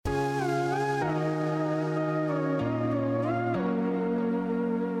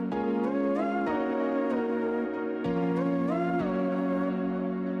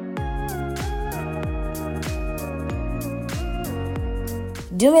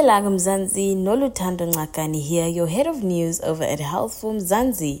Dumelang Mzansi, Noluthando Ngakani here, your head of news over at Health for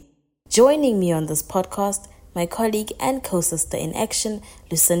Mzansi. Joining me on this podcast, my colleague and co-sister in action,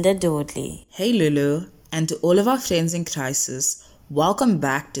 Lucinda Dordley. Hey Lulu, and to all of our friends in crisis, welcome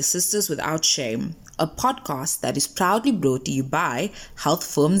back to Sisters Without Shame, a podcast that is proudly brought to you by Health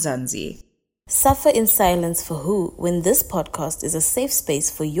for Mzansi. Suffer in silence for who, when this podcast is a safe space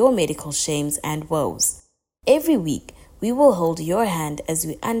for your medical shames and woes. Every week, we will hold your hand as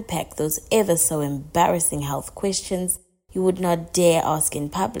we unpack those ever so embarrassing health questions you would not dare ask in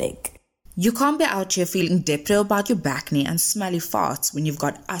public. You can't be out here feeling depre about your back knee and smelly farts when you've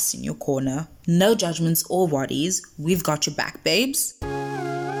got us in your corner. No judgments or worries, we've got your back, babes.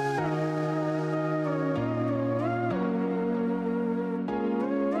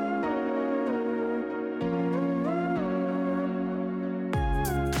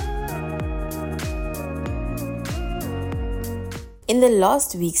 In the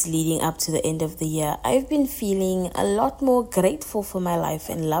last weeks leading up to the end of the year, I've been feeling a lot more grateful for my life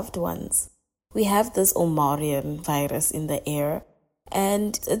and loved ones. We have this Omarion virus in the air,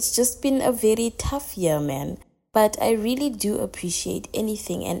 and it's just been a very tough year, man. But I really do appreciate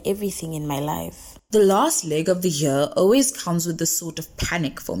anything and everything in my life. The last leg of the year always comes with this sort of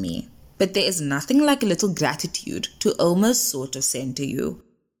panic for me. But there is nothing like a little gratitude to almost sort of center you.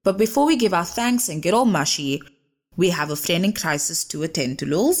 But before we give our thanks and get all mushy, we have a friend in crisis to attend to,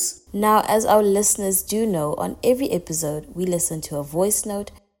 Lulz. Now, as our listeners do know, on every episode, we listen to a voice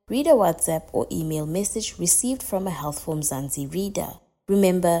note, read a WhatsApp or email message received from a Health for Mzansi reader.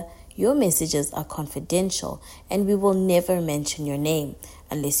 Remember, your messages are confidential and we will never mention your name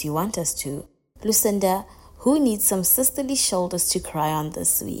unless you want us to. Lucinda, who needs some sisterly shoulders to cry on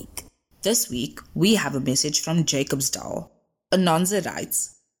this week? This week, we have a message from Jacobsdal. Anonza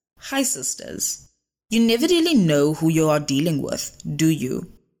writes, "Hi sisters. You never really know who you are dealing with, do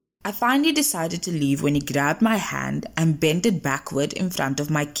you? I finally decided to leave when he grabbed my hand and bent it backward in front of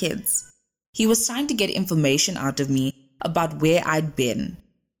my kids. He was trying to get information out of me about where I'd been.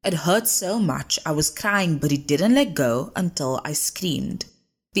 It hurt so much I was crying, but he didn't let go until I screamed.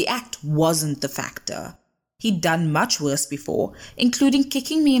 The act wasn't the factor. He'd done much worse before, including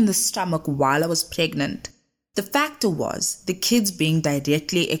kicking me in the stomach while I was pregnant. The factor was the kids being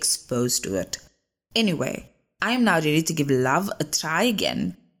directly exposed to it. Anyway, I am now ready to give love a try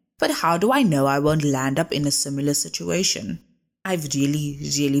again. But how do I know I won't land up in a similar situation? I've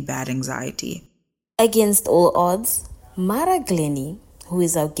really bad anxiety." Against all odds, Mara Glennie, who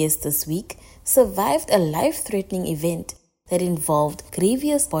is our guest this week, survived a life-threatening event that involved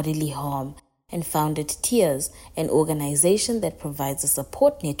grievous bodily harm and founded Tears, an organization that provides a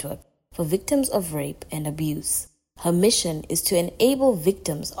support network for victims of rape and abuse. Her mission is to enable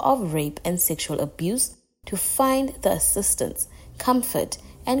victims of rape and sexual abuse to find the assistance, comfort,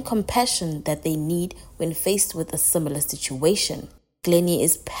 and compassion that they need when faced with a similar situation. Glennie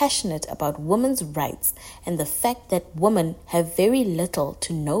is passionate about women's rights and the fact that women have very little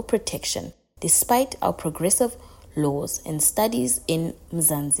to no protection, despite our progressive laws and studies in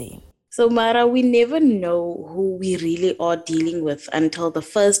Mzansi. So Mara, we never know who we really are dealing with until the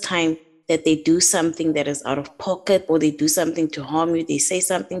first time that they do something that is out of pocket, or they do something to harm you, they say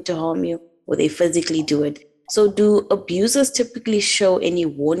something to harm you, or they physically do it. So do abusers typically show any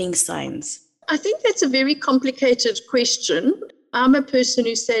warning signs? I think that's a very complicated question. I'm a person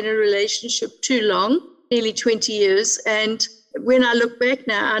who stayed in a relationship too long, nearly 20 years. And when I look back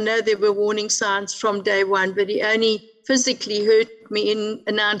now, I know there were warning signs from day one, but he only physically hurt me in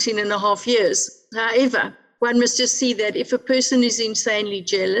 19 and a half years. However, one must just see that if a person is insanely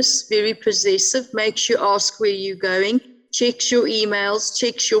jealous, very possessive, makes you ask where you're going, checks your emails,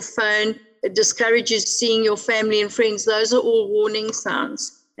 checks your phone, discourages seeing your family and friends, those are all warning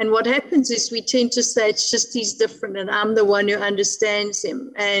signs. And what happens is we tend to say it's just he's different and I'm the one who understands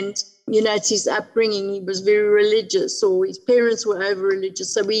him. And, it's his upbringing. He was very religious, or his parents were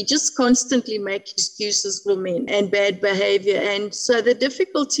over-religious. So we just constantly make excuses for men and bad behavior. And so the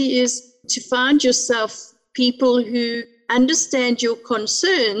difficulty is to find yourself people who understand your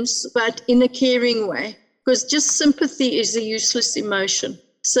concerns, but in a caring way, because just sympathy is a useless emotion.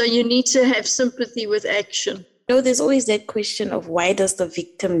 So you need to have sympathy with action. There's always that question of why does the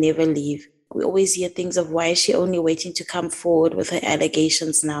victim never leave? We always hear things of why is she only waiting to come forward with her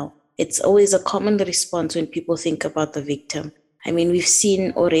allegations now? It's always a common response when people think about the victim. I mean, we've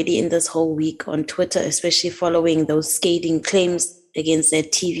seen already in this whole week on Twitter, especially following those scathing claims against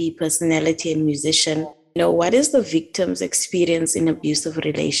that TV personality and musician. What is the victim's experience in abusive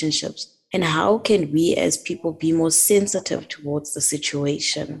relationships? And how can we as people be more sensitive towards the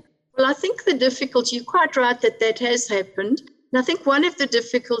situation? Well, I think the difficulty, you're quite right that has happened. And I think one of the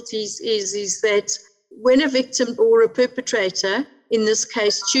difficulties is that when a victim or a perpetrator, in this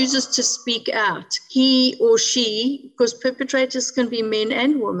case, chooses to speak out, he or she, because perpetrators can be men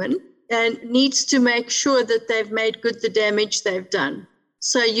and women, and needs to make sure that they've made good the damage they've done.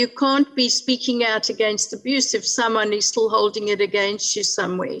 So you can't be speaking out against abuse if someone is still holding it against you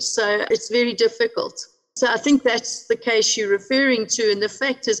somewhere. So it's very difficult. So I think that's the case you're referring to. And the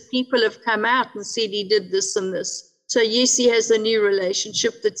fact is people have come out and said he did this and this. So yes, he has a new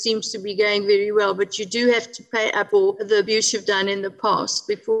relationship that seems to be going very well, but you do have to pay up for the abuse you've done in the past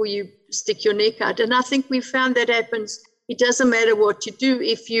before you stick your neck out. And I think we found that happens. It doesn't matter what you do.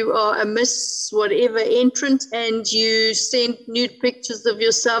 If you are a Miss whatever entrant and you send nude pictures of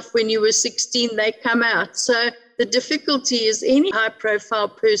yourself when you were 16, they come out. So the difficulty is any high-profile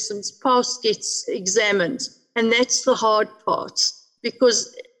person's past gets examined. And that's the hard part,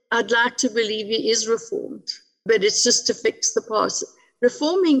 because I'd like to believe he is reformed, but it's just to fix the past.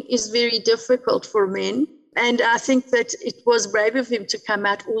 Reforming is very difficult for men. And I think that it was brave of him to come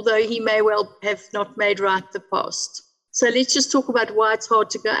out, although he may well have not made right the past. So let's just talk about why it's hard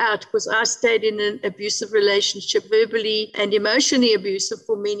to go out, because I stayed in an abusive relationship, verbally and emotionally abusive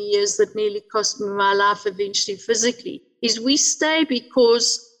for many years that nearly cost me my life, eventually physically. Is we stay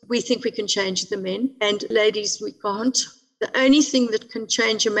because we think we can change the men, and ladies, we can't. The only thing that can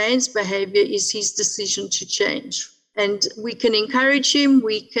change a man's behavior is his decision to change. And we can encourage him,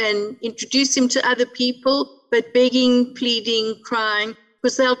 we can introduce him to other people, but begging, pleading, crying,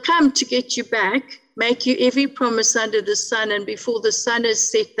 because they'll come to get you back, make you every promise under the sun, and before the sun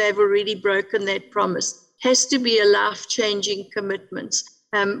is set, they've already broken that promise. Has to be a life-changing commitment.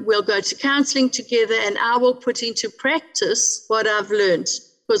 We'll go to counseling together, and I will put into practice what I've learned,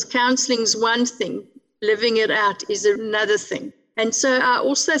 because counseling's one thing, living it out is another thing. And so I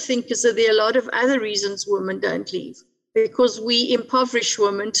also think is that there are a lot of other reasons women don't leave, because we impoverish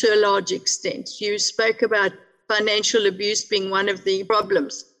women to a large extent. You spoke about financial abuse being one of the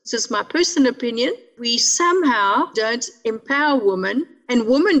problems. This is my personal opinion. We somehow don't empower women, and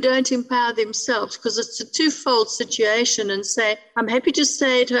women don't empower themselves, because it's a twofold situation, and say, I'm happy to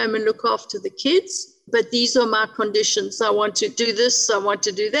stay at home and look after the kids, but these are my conditions. I want to do this, I want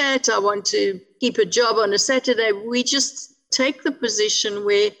to do that, I want to keep a job on a Saturday. We just take the position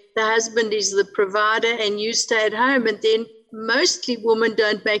where the husband is the provider and you stay at home, and then mostly women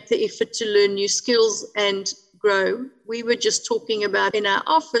don't make the effort to learn new skills and grow. We were just talking about in our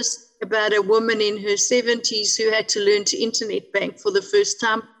office about a woman in her 70s who had to learn to internet bank for the first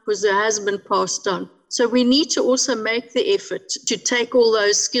time because her husband passed on. So we need to also make the effort to take all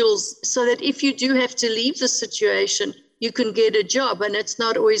those skills so that if you do have to leave the situation, you can get a job. And it's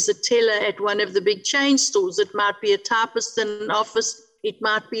not always a teller at one of the big chain stores. It might be a typist in an office. It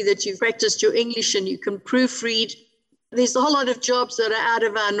might be that you've practiced your English and you can proofread. There's a whole lot of jobs that are out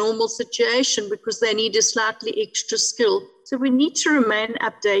of our normal situation because they need a slightly extra skill. So we need to remain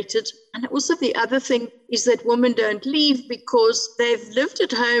updated. And also the other thing is that women don't leave because they've lived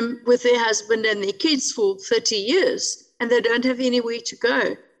at home with their husband and their kids for 30 years and they don't have anywhere to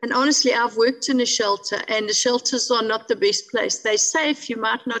go. And honestly, I've worked in a shelter, and the shelters are not the best place. They're safe, you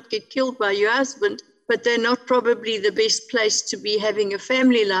might not get killed by your husband, but they're not probably the best place to be having a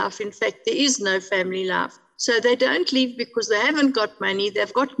family life. In fact, there is no family life. So they don't leave because they haven't got money.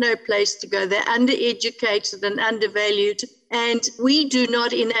 They've got no place to go. They're undereducated and undervalued. And we do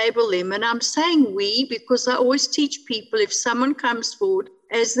not enable them. And I'm saying we because I always teach people, if someone comes forward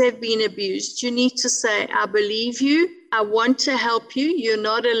as they've been abused, you need to say, I believe you. I want to help you. You're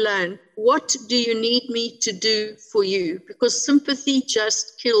not alone. What do you need me to do for you? Because sympathy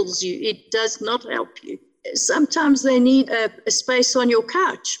just kills you. It does not help you. Sometimes they need a space on your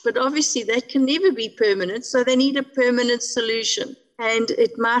couch, but obviously that can never be permanent. So they need a permanent solution. And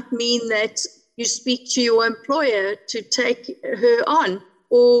it might mean that you speak to your employer to take her on,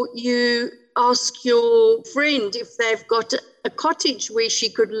 or you ask your friend if they've got a cottage where she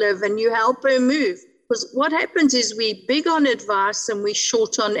could live and you help her move. Because what happens is we're big on advice and we're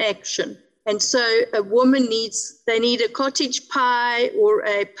short on action. And so a woman they need a cottage pie or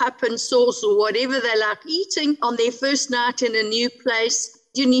a pup and sauce or whatever they like eating on their first night in a new place.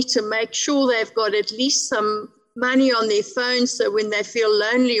 You need to make sure they've got at least some money on their phone so when they feel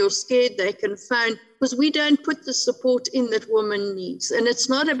lonely or scared, they can phone. Because we don't put the support in that woman needs. And it's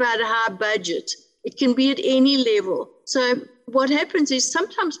not about a high budget. It can be at any level. So what happens is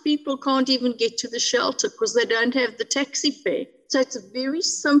sometimes people can't even get to the shelter because they don't have the taxi fare. So it's very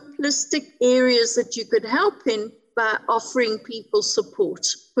simplistic areas that you could help in by offering people support.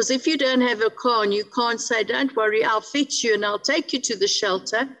 Because if you don't have a car and you can't say, don't worry, I'll fetch you and I'll take you to the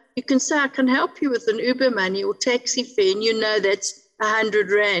shelter, you can say, I can help you with an Uber money or taxi fare, and you know that's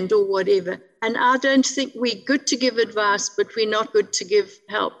 100 Rand or whatever. And I don't think we're good to give advice, but we're not good to give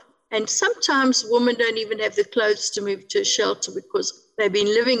help. And sometimes women don't even have the clothes to move to a shelter because they've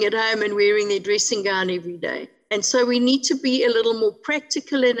been living at home and wearing their dressing gown every day. And so we need to be a little more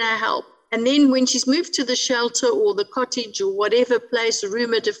practical in our help. And then when she's moved to the shelter or the cottage or whatever place, a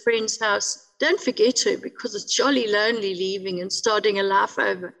room at a friend's house, don't forget her, because it's jolly lonely leaving and starting a life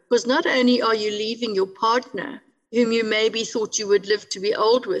over. Because not only are you leaving your partner, whom you maybe thought you would live to be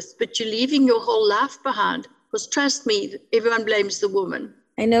old with, but you're leaving your whole life behind. Because trust me, everyone blames the woman.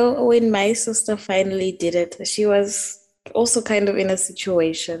 I know when my sister finally did it, she was also kind of in a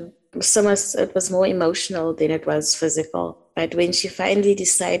situation. It was more emotional than it was physical. But when she finally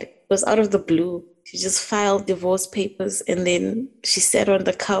decided, it was out of the blue. She just filed divorce papers and then she sat on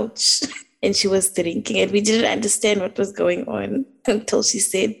the couch and she was drinking. And we didn't understand what was going on until she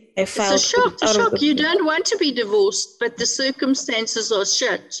said, I filed. It's a shock. You don't want to be divorced, but the circumstances are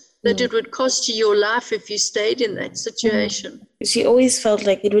such that it would cost you your life if you stayed in that situation. She always felt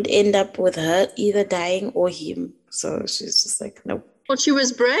like it would end up with her either dying or him. So she's just like, no. Well, she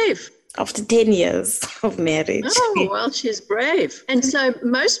was brave. After 10 years of marriage. Oh, well, she's brave. And so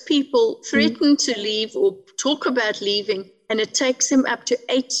most people threaten to leave or talk about leaving, and it takes them up to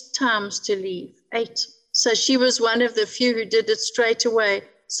 8 times to leave. 8. So she was one of the few who did it straight away.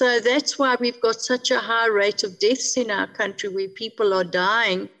 So that's why we've got such a high rate of deaths in our country, where people are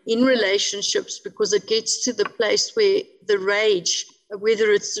dying in relationships, because it gets to the place where the rage,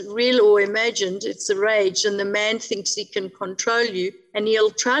 whether it's real or imagined, it's the rage, and the man thinks he can control you and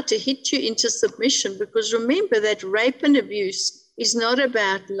he'll try to hit you into submission, because remember that rape and abuse is not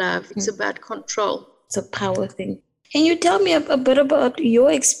about love, it's about control. It's a power thing. Can you tell me a bit about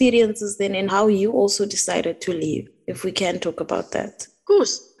your experiences then and how you also decided to leave, if we can talk about that? Of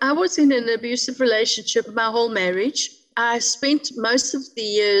course, I was in an abusive relationship my whole marriage. I spent most of the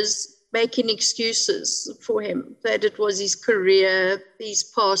years making excuses for him, that it was his career, his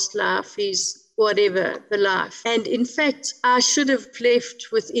past life, his whatever, the life. And in fact, I should have left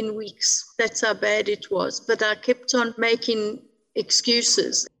within weeks. That's how bad it was. But I kept on making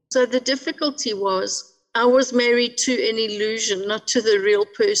excuses. So the difficulty was I was married to an illusion, not to the real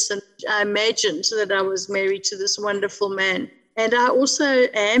person. I imagined that I was married to this wonderful man. And I also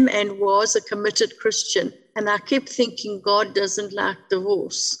am and was a committed Christian. And I kept thinking God doesn't like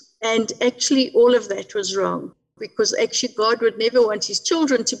divorce. And actually all of that was wrong, because actually God would never want his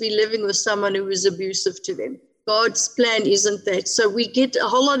children to be living with someone who was abusive to them. God's plan isn't that. So we get a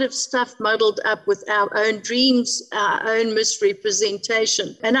whole lot of stuff muddled up with our own dreams, our own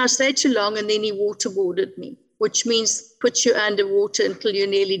misrepresentation. And I stayed too long, and then he waterboarded me, which means puts you underwater until you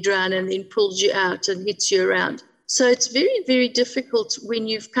nearly drown and then pulls you out and hits you around. So it's very, very difficult when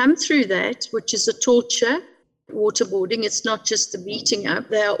you've come through that, which is a torture, waterboarding. It's not just the beating up.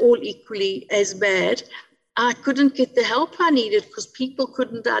 They are all equally as bad. I couldn't get the help I needed because people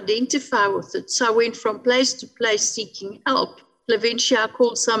couldn't identify with it. So I went from place to place seeking help. Eventually I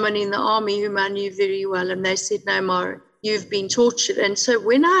called someone in the army whom I knew very well, and they said, no, Mara, you've been tortured. And so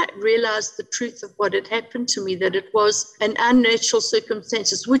when I realized the truth of what had happened to me, that it was an unnatural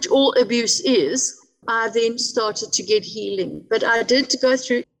circumstances, which all abuse is, I then started to get healing. But I did go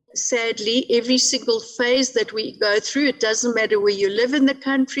through, sadly, every single phase that we go through. It doesn't matter where you live in the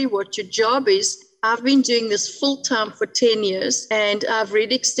country, what your job is. I've been doing this full time for 10 years, and I've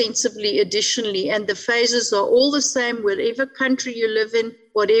read extensively additionally, and the phases are all the same, whatever country you live in,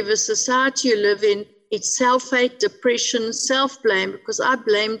 whatever society you live in. It's self-hate, depression, self-blame, because I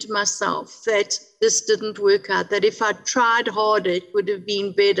blamed myself that this didn't work out, that if I'd tried harder, it would have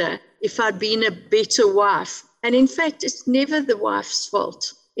been better, if I'd been a better wife. And in fact, it's never the wife's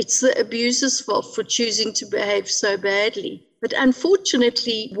fault. It's the abuser's fault for choosing to behave so badly. But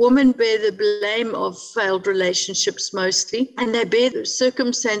unfortunately, women bear the blame of failed relationships mostly, and they bear the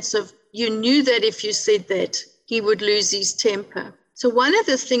circumstance of, you knew that if you said that, he would lose his temper. So one of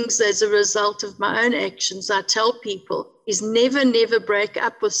the things as a result of my own actions I tell people is never break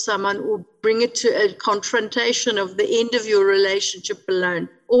up with someone or bring it to a confrontation of the end of your relationship alone.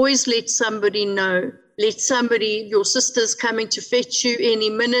 Always let somebody know. Let somebody, your sister's coming to fetch you any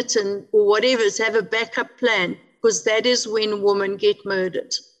minute or whatever, have a backup plan, because that is when women get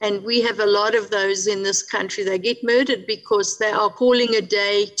murdered. And we have a lot of those in this country. They get murdered because they are calling a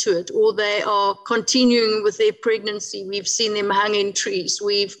day to it, or they are continuing with their pregnancy. We've seen them hung in trees.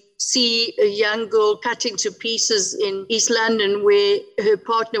 We've seen a young girl cut into pieces in East London where her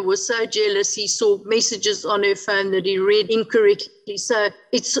partner was so jealous he saw messages on her phone that he read incorrectly. So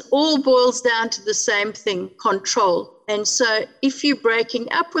it's all boils down to the same thing, control. And so if you're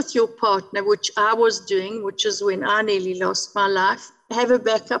breaking up with your partner, which I was doing, which is when I nearly lost my life, have a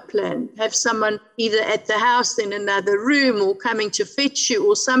backup plan. Have someone either at the house in another room or coming to fetch you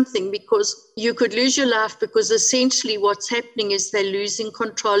or something, because you could lose your life, because essentially what's happening is they're losing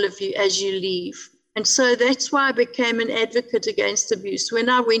control of you as you leave. And so that's why I became an advocate against abuse. When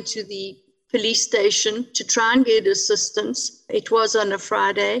I went to the police station to try and get assistance, it was on a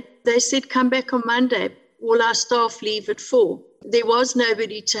Friday, they said, come back on Monday. All our staff leave at 4. There was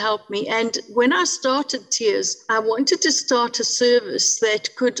nobody to help me. And when I started Tears, I wanted to start a service that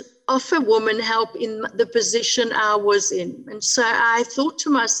could offer women help in the position I was in. And so I thought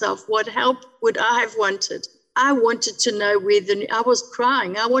to myself, what help would I have wanted? I wanted to know I was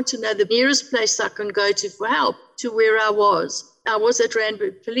crying. I want to know the nearest place I can go to for help to where I was. I was at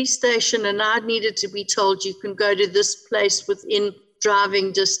Randburg Police Station, and I needed to be told you can go to this place within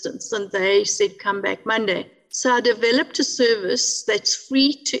driving distance. And they said, come back Monday. So I developed a service that's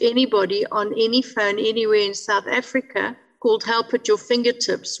free to anybody on any phone anywhere in South Africa called Help at Your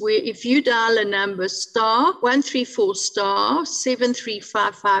Fingertips, where if you dial a number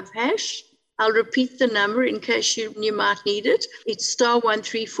 *134*7355#, I'll repeat the number in case you might need it. It's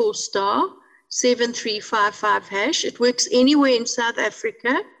 *134*7355#. It works anywhere in South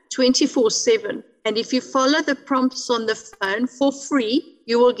Africa, 24/7. And if you follow the prompts on the phone for free,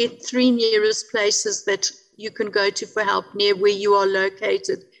 you will get 3 nearest places that you can go to for help near where you are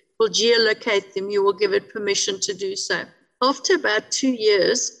located. We'll geolocate them. You will give it permission to do so. After about 2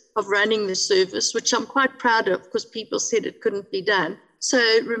 years of running the service, which I'm quite proud of because people said it couldn't be done. So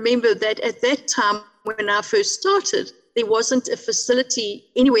remember that at that time, when I first started, there wasn't a facility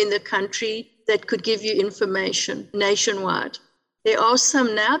anywhere in the country that could give you information nationwide. There are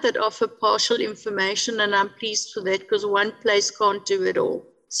some now that offer partial information, and I'm pleased for that because one place can't do it all.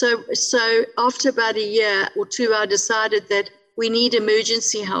 So after about a year or 2, I decided that we need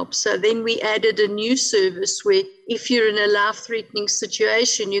emergency help. So then we added a new service where if you're in a life-threatening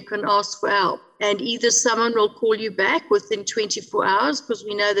situation, you can ask for help. And either someone will call you back within 24 hours, because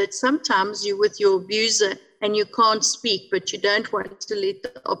we know that sometimes you're with your abuser and you can't speak, but you don't want to let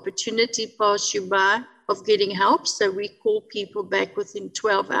the opportunity pass you by of getting help. So we call people back within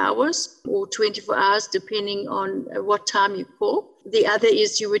 12 hours or 24 hours, depending on what time you call. The other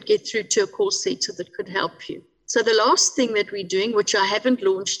is you would get through to a call center that could help you. So the last thing that we're doing, which I haven't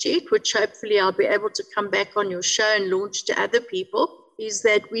launched yet, which hopefully I'll be able to come back on your show and launch to other people, is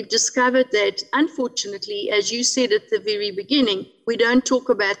that we've discovered that, unfortunately, as you said at the very beginning, we don't talk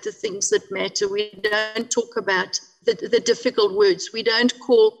about the things that matter. We don't talk about the difficult words. We don't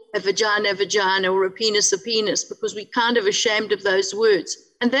call a vagina or a penis because we're kind of ashamed of those words.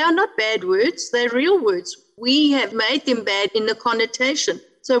 And they are not bad words. They're real words. We have made them bad in the connotation.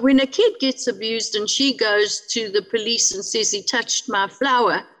 So when a kid gets abused and she goes to the police and says, he touched my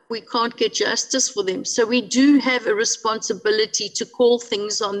flower, we can't get justice for them. So we do have a responsibility to call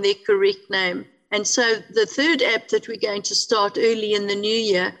things on their correct name. And so the third app that we're going to start early in the new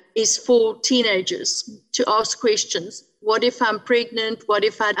year is for teenagers to ask questions. What if I'm pregnant? What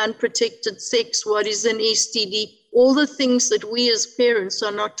if I had unprotected sex? What is an STD? All the things that we as parents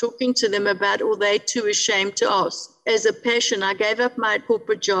are not talking to them about, or they're too ashamed to ask. As a passion, I gave up my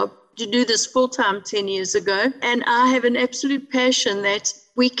corporate job to do this full-time 10 years ago. And I have an absolute passion that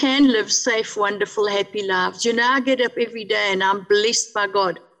we can live safe, wonderful, happy lives. You know, I get up every day and I'm blessed by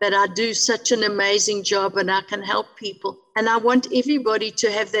God that I do such an amazing job and I can help people. And I want everybody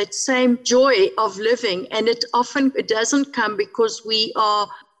to have that same joy of living. And it doesn't come because we are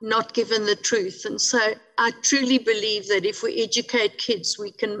not given the truth. And so I truly believe that if we educate kids,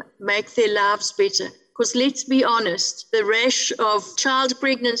 we can make their lives better. Because let's be honest, the rash of child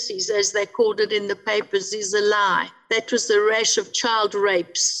pregnancies, as they called it in the papers, is a lie. That was the rash of child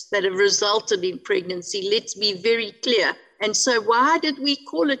rapes that have resulted in pregnancy. Let's be very clear. And so why did we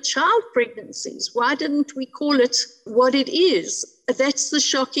call it child pregnancies? Why didn't we call it what it is? That's the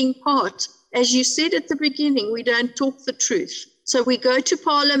shocking part. As you said at the beginning, we don't talk the truth. So we go to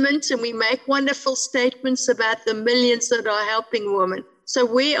Parliament and we make wonderful statements about the millions that are helping women. So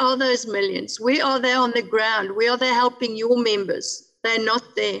where are those millions? Where are they on the ground? Where are they helping your members? They're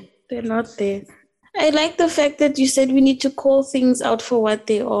not there. They're not there. I like the fact that you said we need to call things out for what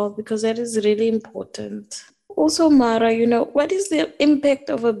they are, because that is really important. Also, Mara, what is the impact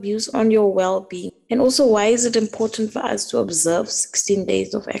of abuse on your well-being? And also, why is it important for us to observe 16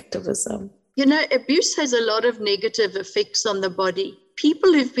 days of activism? Abuse has a lot of negative effects on the body.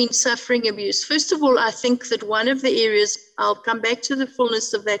 People who've been suffering abuse, first of all, I think that one of the areas, I'll come back to the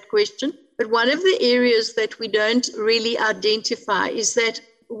fullness of that question, but one of the areas that we don't really identify is that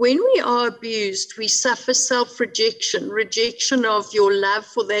when we are abused, we suffer self-rejection, rejection of your love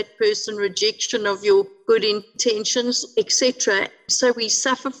for that person, rejection of your good intentions, etc. So we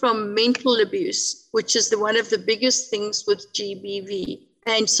suffer from mental abuse, which is one of the biggest things with GBV.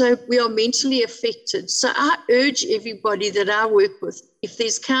 And so we are mentally affected. So I urge everybody that I work with, if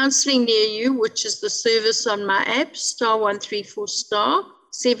there's counseling near you, which is the service on my app, *134*,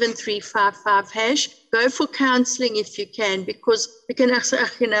 7355 hash, go for counseling if you can, because we can say,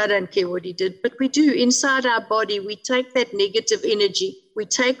 I don't care what he did, but we do. Inside our body, we take that negative energy, we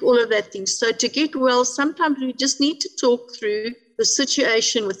take all of that thing. So to get well, sometimes we just need to talk through the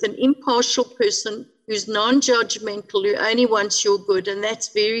situation with an impartial person who's non-judgmental, who only wants your good, and that's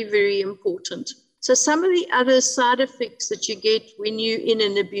very, very important. So some of the other side effects that you get when you're in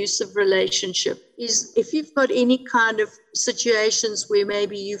an abusive relationship is if you've got any kind of situations where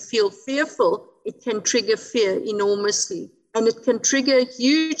maybe you feel fearful, it can trigger fear enormously, and it can trigger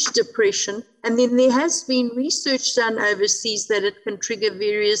huge depression. And then there has been research done overseas that it can trigger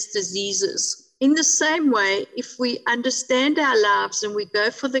various diseases. In the same way, if we understand our lives and we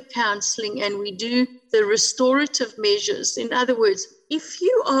go for the counseling and we do the restorative measures, in other words, if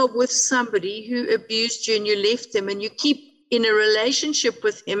you are with somebody who abused you and you left them and you keep in a relationship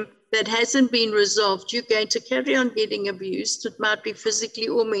with him that hasn't been resolved, you're going to carry on getting abused. It might be physically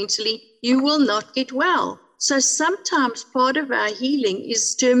or mentally. You will not get well. So sometimes part of our healing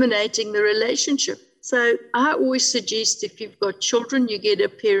is terminating the relationship. So I always suggest if you've got children, you get a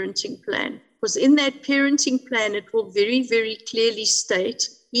parenting plan. Because in that parenting plan, it will very, very clearly state,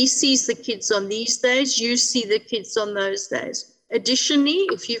 he sees the kids on these days, you see the kids on those days. Additionally,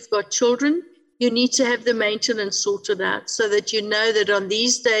 if you've got children, you need to have the maintenance sorted out so that you know that on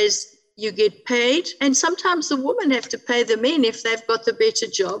these days you get paid. And sometimes the women have to pay the men if they've got the better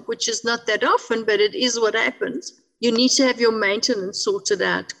job, which is not that often, but it is what happens. You need to have your maintenance sorted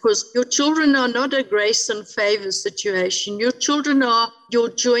out because your children are not a grace and favor situation. Your children are your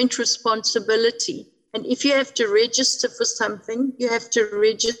joint responsibility. And if you have to register for something, you have to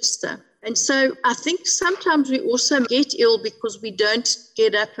register. And so I think sometimes we also get ill because we don't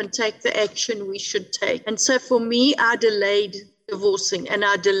get up and take the action we should take. And so for me, I delayed divorcing and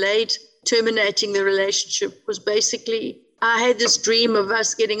I delayed terminating the relationship because basically I had this dream of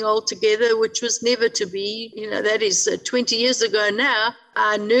us getting old together, which was never to be. That is 20 years ago now.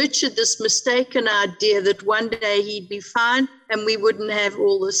 I nurtured this mistaken idea that one day he'd be fine and we wouldn't have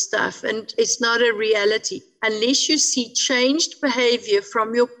all this stuff. And it's not a reality. Unless you see changed behavior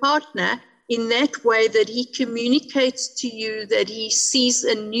from your partner in that way that he communicates to you that he sees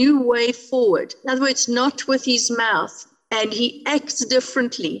a new way forward. In other words, not with his mouth, and he acts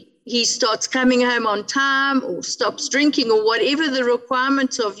differently. He starts coming home on time or stops drinking or whatever the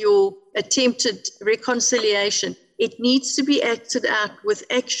requirements of your attempted reconciliation. It needs to be acted out with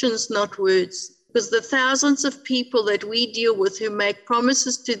actions, not words. Because the thousands of people that we deal with who make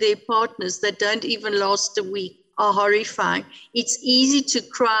promises to their partners that don't even last a week are horrifying. It's easy to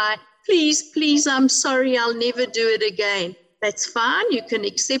cry, please, please, I'm sorry, I'll never do it again. That's fine, you can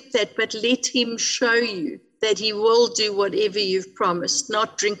accept that, but let him show you that he will do whatever you've promised,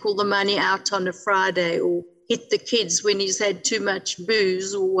 not drink all the money out on a Friday or hit the kids when he's had too much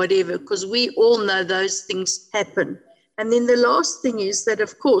booze or whatever, because we all know those things happen. And then the last thing is that,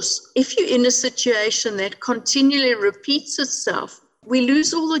 of course, if you're in a situation that continually repeats itself, we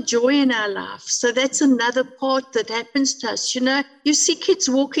lose all the joy in our life. So that's another part that happens to us. You see kids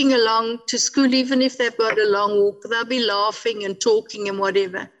walking along to school, even if they've got a long walk, they'll be laughing and talking and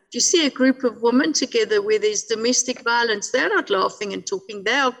whatever. You see a group of women together where there's domestic violence, they're not laughing and talking.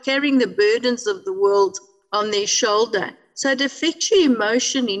 They are carrying the burdens of the world on their shoulder. So it affects you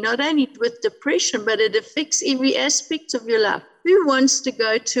emotionally, not only with depression, but it affects every aspect of your life. Who wants to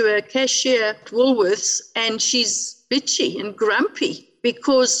go to a cashier at Woolworths and she's bitchy and grumpy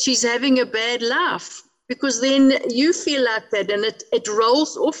because she's having a bad laugh? Because then you feel like that and it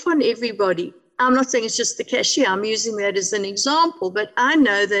rolls off on everybody. I'm not saying it's just the cashier. I'm using that as an example, but I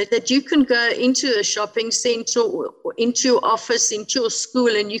know that you can go into a shopping center or into your office, into your school,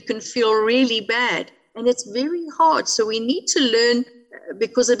 and you can feel really bad. And it's very hard. So we need to learn,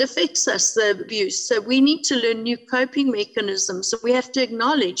 because it affects us, the abuse. So we need to learn new coping mechanisms. So we have to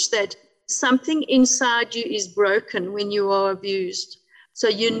acknowledge that something inside you is broken when you are abused. So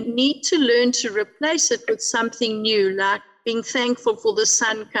you need to learn to replace it with something new, like being thankful for the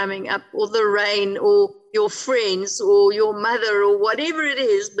sun coming up or the rain or your friends or your mother or whatever it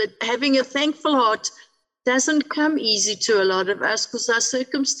is. But having a thankful heart doesn't come easy to a lot of us because our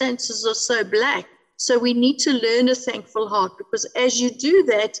circumstances are so black. So we need to learn a thankful heart, because as you do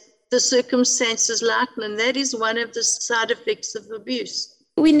that, the circumstances lighten, and that is one of the side effects of abuse.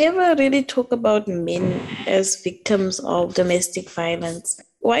 We never really talk about men as victims of domestic violence.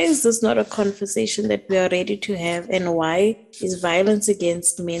 Why is this not a conversation that we are ready to have, and why is violence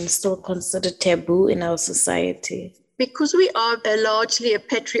against men still considered taboo in our society? Because we are largely a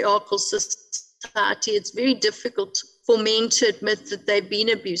patriarchal society, it's very difficult for men to admit that they've been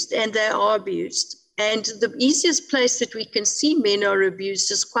abused, and they are abused. And the easiest place that we can see men are abused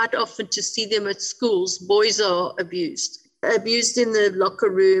is quite often to see them at schools. Boys are abused in the locker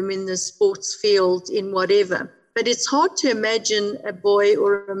room, in the sports field, in whatever. But it's hard to imagine a boy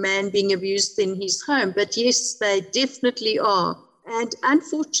or a man being abused in his home. But yes, they definitely are. And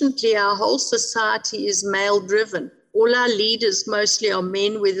unfortunately, our whole society is male-driven. All our leaders mostly are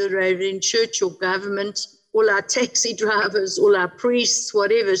men, whether they're in church or government, all our taxi drivers, all our priests,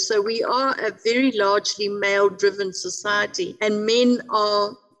 whatever. So we are a very largely male-driven society. And men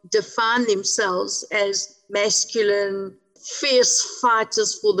define themselves as masculine, fierce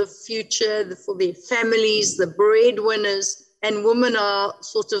fighters for the future, for their families, the breadwinners, and women are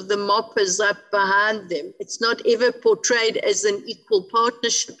sort of the moppers up behind them. It's not ever portrayed as an equal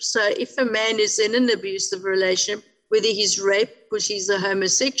partnership. So if a man is in an abusive relationship, whether he's raped because he's a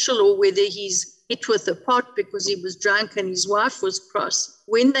homosexual or whether he's hit with a pot because he was drunk and his wife was cross,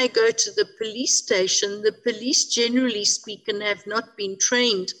 when they go to the police station, the police, generally speaking, have not been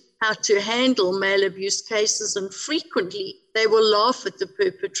trained how to handle male abuse cases, and frequently they will laugh at the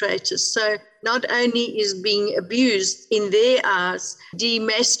perpetrators. So not only is being abused in their eyes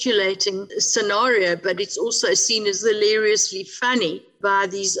demasculating scenario, but it's also seen as hilariously funny by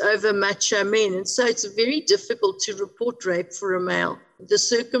these over macho men. And so it's very difficult to report rape for a male. The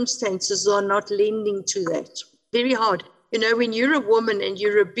circumstances are not lending to that. Very hard. You know, when you're a woman and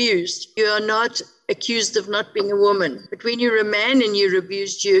you're abused, you are not accused of not being a woman. But when you're a man and you're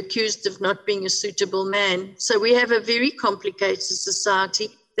abused, you're accused of not being a suitable man. So we have a very complicated society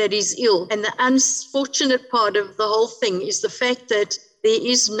that is ill. And the unfortunate part of the whole thing is the fact that there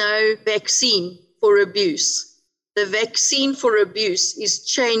is no vaccine for abuse. The vaccine for abuse is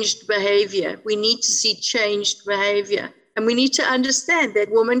changed behavior. We need to see changed behavior. And we need to understand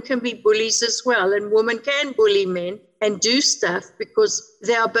that women can be bullies as well, and women can bully men and do stuff because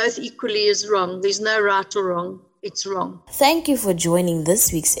they are both equally as wrong. There's no right or wrong. It's wrong. Thank you for joining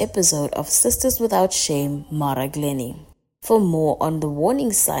this week's episode of Sisters Without Shame, Mara Glenny. For more on the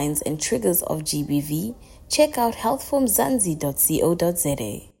warning signs and triggers of GBV, check out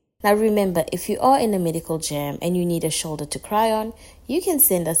healthformzansi.co.za. Now remember, if you are in a medical jam and you need a shoulder to cry on, you can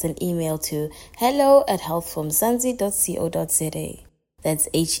send us an email to hello@healthformzansi.co.za. That's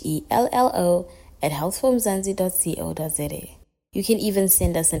HELLO@healthformzansi.co.za. You can even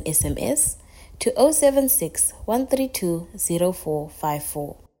send us an SMS to 076 132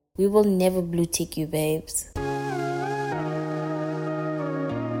 0454. We will never blue tick you, babes.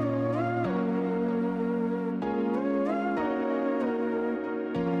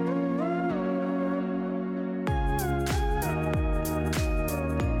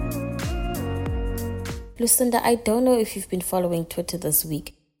 Lucinda, I don't know if you've been following Twitter this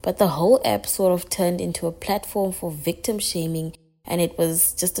week, but the whole app sort of turned into a platform for victim shaming, and it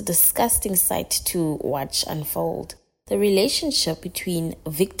was just a disgusting sight to watch unfold. The relationship between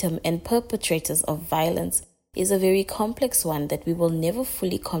victim and perpetrators of violence is a very complex one that we will never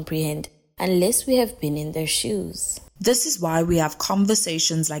fully comprehend unless we have been in their shoes. This is why we have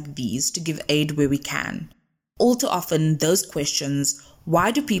conversations like these to give aid where we can. All too often, those questions, why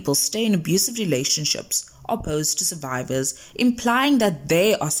do people stay in abusive relationships, are posed to survivors, implying that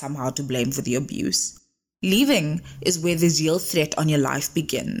they are somehow to blame for the abuse. Leaving is where the real threat on your life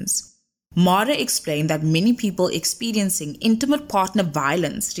begins. Mara explained that many people experiencing intimate partner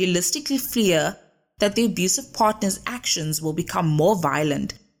violence realistically fear that the abusive partner's actions will become more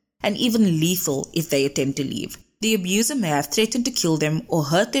violent and even lethal if they attempt to leave. The abuser may have threatened to kill them or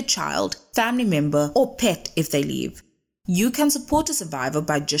hurt their child, family member, or pet if they leave. You can support a survivor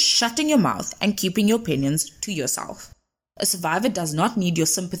by just shutting your mouth and keeping your opinions to yourself. A survivor does not need your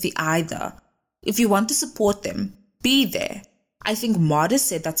sympathy either. If you want to support them, be there. I think Mara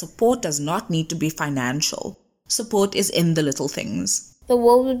said that support does not need to be financial. Support is in the little things. The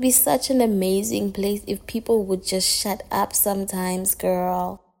world would be such an amazing place if people would just shut up sometimes,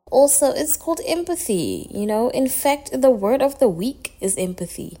 girl. Also, it's called empathy, In fact, the word of the week is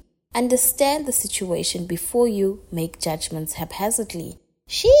empathy. Understand the situation before you make judgments haphazardly.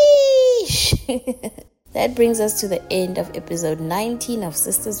 Sheesh! That brings us to the end of episode 19 of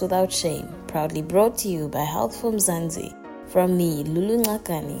Sisters Without Shame, proudly brought to you by Health for Mzansi. From me, Lulu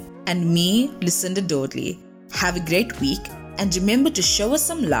Ngakani. And me, Lucinda Dodley. Have a great week, and remember to show us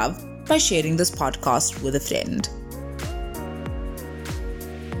some love by sharing this podcast with a friend.